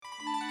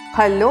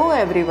Hello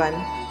everyone,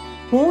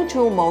 હું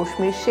છું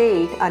મૌસમી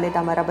શેઠ અને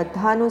તમારા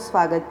બધાનું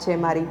સ્વાગત છે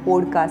મારી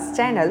podcast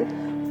channel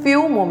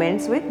few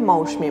moments with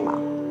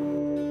મૌસમીમાં.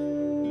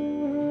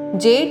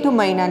 જેઠ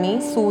મહિનાની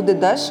સુદ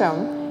દશમ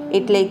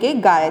એટલે કે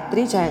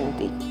ગાયત્રી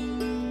જયંતિ.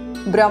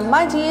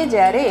 બ્રહ્માજીએ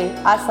જ્યારે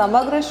આ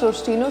સમગ્ર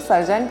સૃષ્ટિનું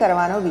સર્જન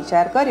કરવાનો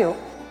વિચાર કર્યો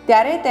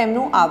ત્યારે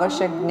તેમનું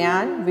આવશ્યક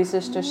જ્ઞાન,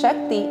 વિશિષ્ટ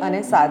શક્તિ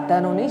અને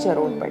સાધનોની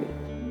જરૂર પડી.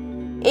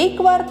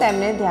 એકવાર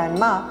તેમને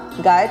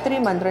ધ્યાનમાં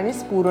ગાયત્રી મંત્રની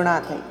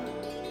સ્ફુરણા થઈ.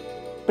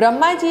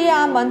 બ્રહ્માજીએ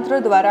આ મંત્ર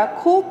દ્વારા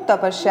ખૂબ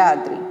તપસ્યા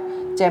આદરી,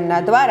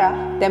 જેમના દ્વારા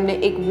તેમને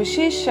એક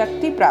વિશેષ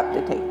શક્તિ પ્રાપ્ત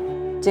થઈ,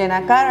 જેના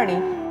કારણે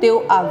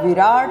તેઓ આ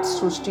વિરાટ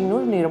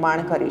સૃષ્ટિનું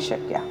નિર્માણ કરી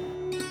શક્યા.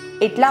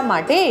 એટલા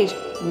માટે જ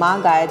મા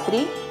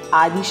ગાયત્રી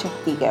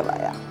આદિશક્તિ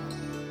કહેવાયા.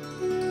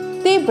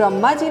 તે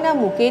બ્રહ્માજીના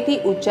મુખેથી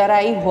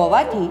ઉચ્ચારાઈ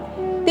હોવાથી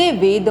તે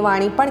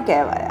વેદવાણી પણ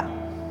કહેવાયા.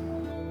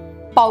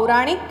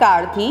 પૌરાણિક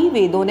કાળથી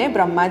વેદોને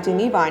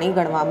બ્રહ્માજીની વાણી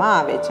ગણવામાં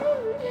આવે છે.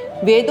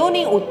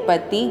 વેદોની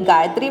ઉત્પત્તિ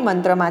ગાયત્રી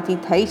મંત્રમાંથી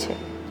થઈ છે.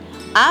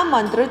 આ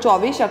મંત્ર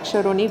 24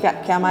 અક્ષરોની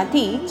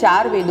વ્યાખ્યામાંથી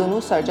 4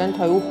 વેદોનું સર્જન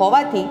થયું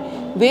હોવાથી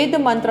વેદ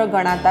મંત્ર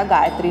ગણાતા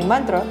ગાયત્રી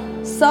મંત્ર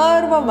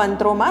સર્વ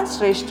મંત્રોમાં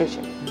શ્રેષ્ઠ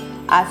છે.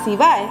 આ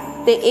સિવાય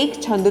તે એક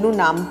છંદનું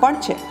નામ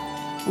પણ છે.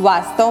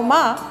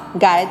 વાસ્તવમાં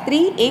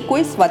ગાયત્રી એ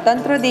કોઈ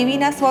સ્વતંત્ર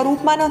દેવીના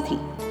સ્વરૂપમાં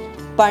નથી,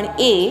 પણ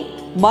એ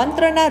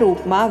મંત્રના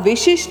રૂપમાં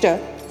વિશિષ્ટ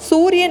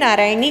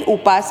સૂર્યનારાયણની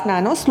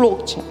ઉપાસનાનો શ્લોક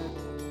છે,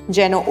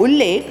 જેનો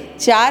ઉલ્લેખ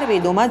 4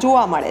 વેદોમાં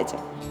જોવા મળે છે.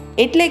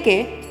 એટલે કે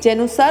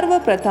જેનું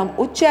સર્વપ્રથમ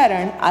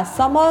ઉચ્ચારણ આ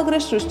સમગ્ર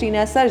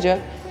સૃષ્ટિના સર્જક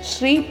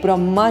શ્રી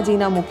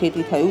બ્રહ્માજીના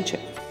મુખેથી થયું છે.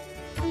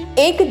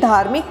 એક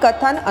ધાર્મિક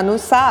કથન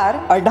અનુસાર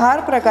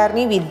 18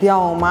 પ્રકારની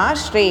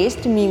વિદ્યાઓમાં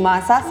શ્રેષ્ઠ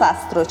મીમાંસા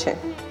શાસ્ત્ર છે.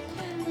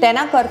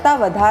 તેના કરતાં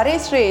વધારે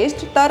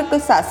શ્રેષ્ઠ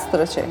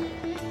તર્કશાસ્ત્ર છે.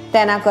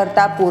 તેના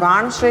કરતાં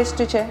પુરાણ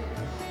શ્રેષ્ઠ છે.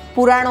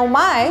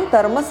 પુરાણોમાંય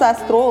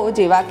ધર્મશાસ્ત્રો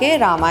જેવા કે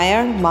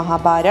રામાયણ,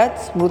 મહાભારત,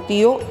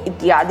 સ્મૃતિઓ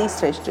ઇત્યાદિ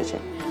શ્રેષ્ઠ છે,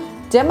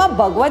 જેમાં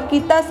ભગવદ્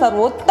ગીતા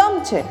સર્વોત્તમ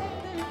છે.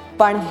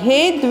 પણ હે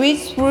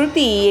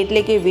દ્વિસ્મૃતિ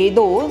એટલે કે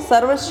વેદો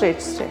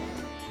સર્વશ્રેષ્ઠ છે.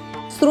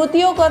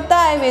 શ્રુતિઓ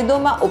કરતાં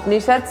વેદોમાં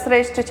ઉપનિષદ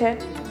શ્રેષ્ઠ છે,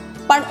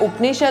 પણ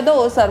ઉપનિષદો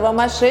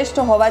સર્વમાં શ્રેષ્ઠ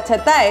હોવા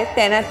છતાંય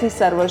તેનાથી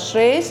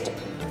સર્વશ્રેષ્ઠ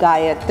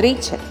ગાયત્રી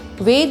છે.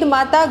 વેદ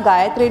માતા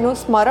ગાયત્રીનું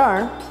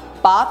સ્મરણ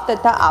પાપ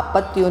તથા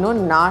આપત્તિઓનો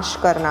નાશ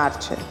કરનાર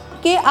છે.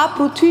 કે આ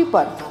પૃથ્વી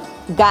પર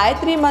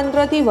ગાયત્રી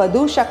મંત્રથી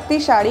વધુ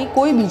શક્તિશાળી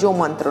કોઈ બીજો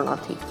મંત્ર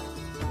નથી.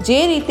 જે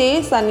રીતે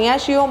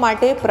સંન્યાસીઓ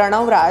માટે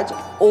પ્રણવરાજ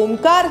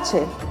ઓમકાર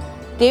છે,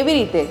 તેવી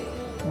રીતે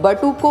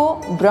બટુકો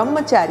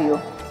બ્રહ્મચારીઓ,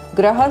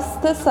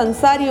 ગ્રહસ્થ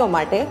સંસારીઓ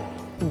માટે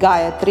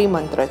ગાયત્રી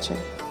મંત્ર છે.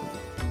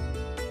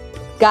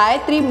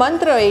 ગાયત્રી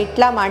મંત્ર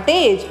એટલા માટે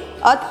જ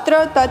અત્ર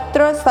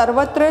તત્ર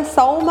સર્વત્ર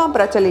સૌમાં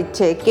પ્રચલિત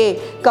છે કે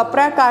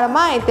કપરા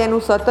કાળમાંય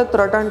તેનું સતત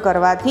રટણ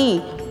કરવાથી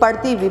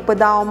પડતી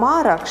વિપદાઓમાં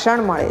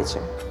રક્ષણ મળે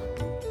છે.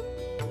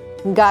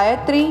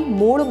 ગાયત્રી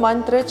મૂળ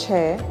મંત્ર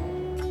છે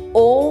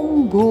ઓમ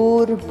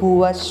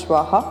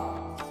ભૂર્ભુવસ્વઃ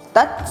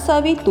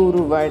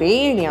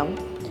તત્સવિતુર્વરેણ્યમ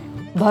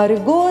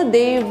ભર્ગો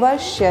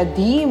દેવસ્ય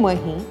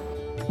ધીમહિ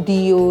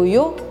ધિયો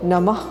યો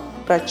નમઃ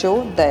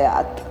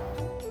પ્રચોદયાત.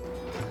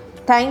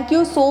 Thank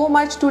you so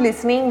much to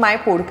listening my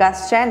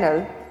podcast channel.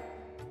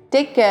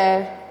 Take care.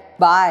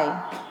 Bye.